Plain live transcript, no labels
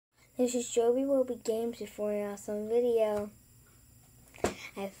This is Jobi will be games before an awesome video.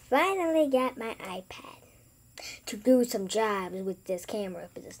 I finally got my iPad to do some jobs with this camera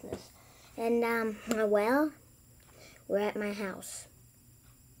business. And well, we're at my house.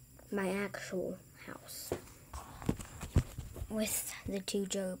 My actual house. With the two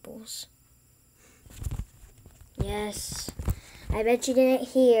gerbils. Yes. I bet you didn't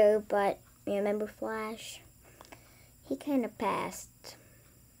hear, but you remember Flash? He kind of passed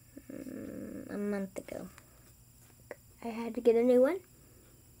a month ago. I had to get a new one,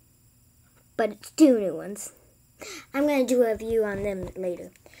 but it's 2 new ones. I'm going to do a review on them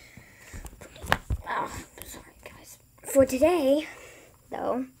later. Oh, sorry guys. For today,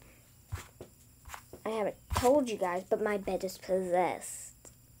 though, I haven't told you guys, but my bed is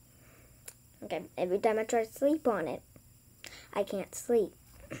possessed. Okay, every time I try to sleep on it, I can't sleep.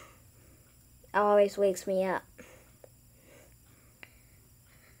 It always wakes me up.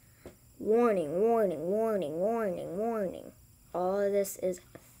 Warning, warning, warning, warning, warning. All of this is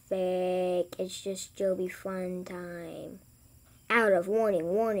fake. It's just Jobi fun time. Out of warning,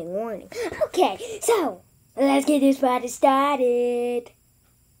 warning, warning. Okay, so let's get this party started.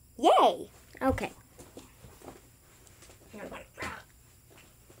 Yay! Okay. My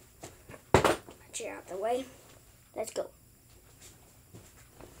chair out the way. Let's go.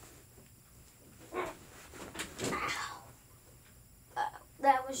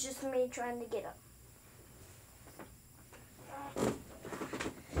 That was just me trying to get up.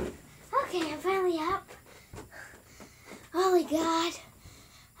 Okay, I'm finally up. Holy God.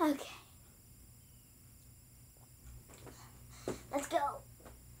 Okay. Let's go.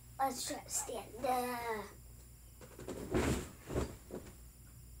 Let's try to stand up.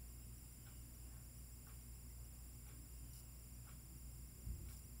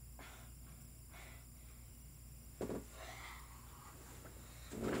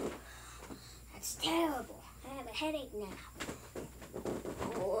 That's terrible. I have a headache now.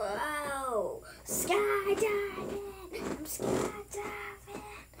 Whoa! Skydiving! I'm skydiving!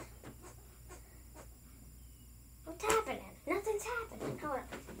 What's happening? Nothing's happening. Hold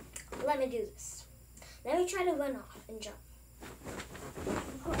on. Let me do this. Let me try to run off and jump.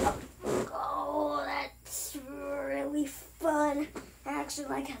 Oh, that's really fun. I actually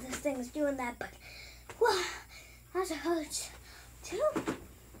like how this thing is doing that, but whoa, that hurts too.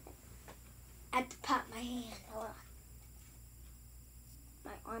 I have to pop my hand. Hold on.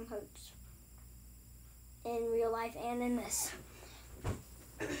 My arm hurts. In real life and in this.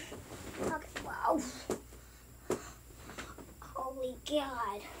 Okay, wow. Holy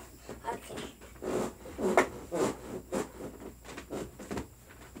God. Okay.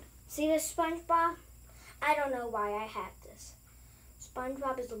 See this SpongeBob? I don't know why I have this.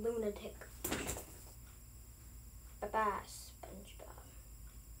 SpongeBob is a lunatic. Bye-bye, SpongeBob.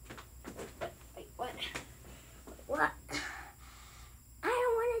 Wait, what? What? I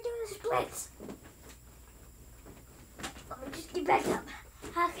don't want to do the splits. Let me just get back up.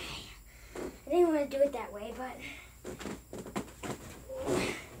 Okay. I didn't want to do it that way, but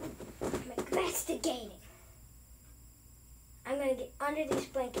I'm investigating. I'm going to get under these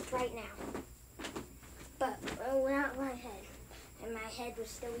blankets right now. But not my head. And my head was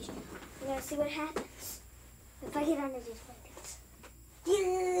still... I'm going to see what happens if I get under these blankets.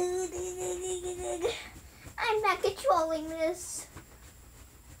 I'm not controlling this.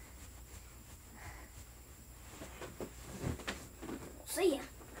 See ya.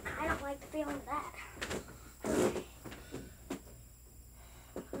 I don't like the feeling of that. Okay.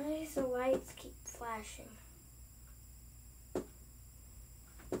 Why do the lights keep flashing?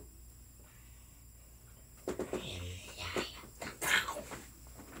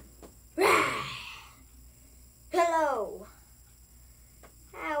 Hello.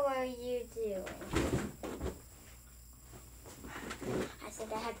 How are you doing? I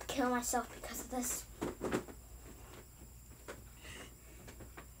think I have to kill myself because of this.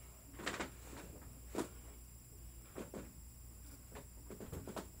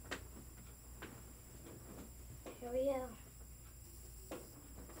 Here we go.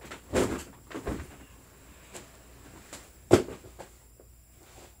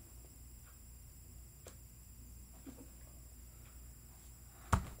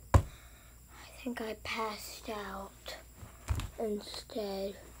 I think I passed out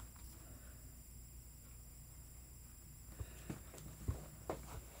instead.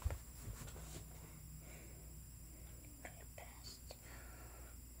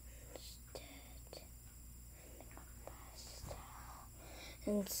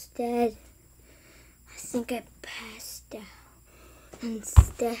 Instead, I think I passed out.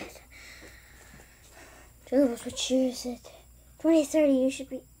 Jules, what year is it? 2030, you should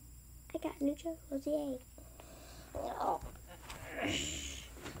be... I got new journals, yay. Oh.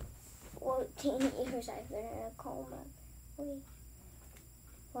 14 years I've been in a coma. Okay.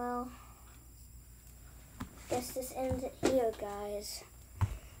 Well, guess this ends it here, guys.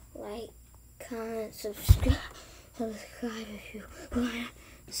 Like, comment, subscribe if you want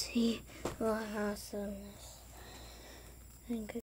to see more awesomeness. And good.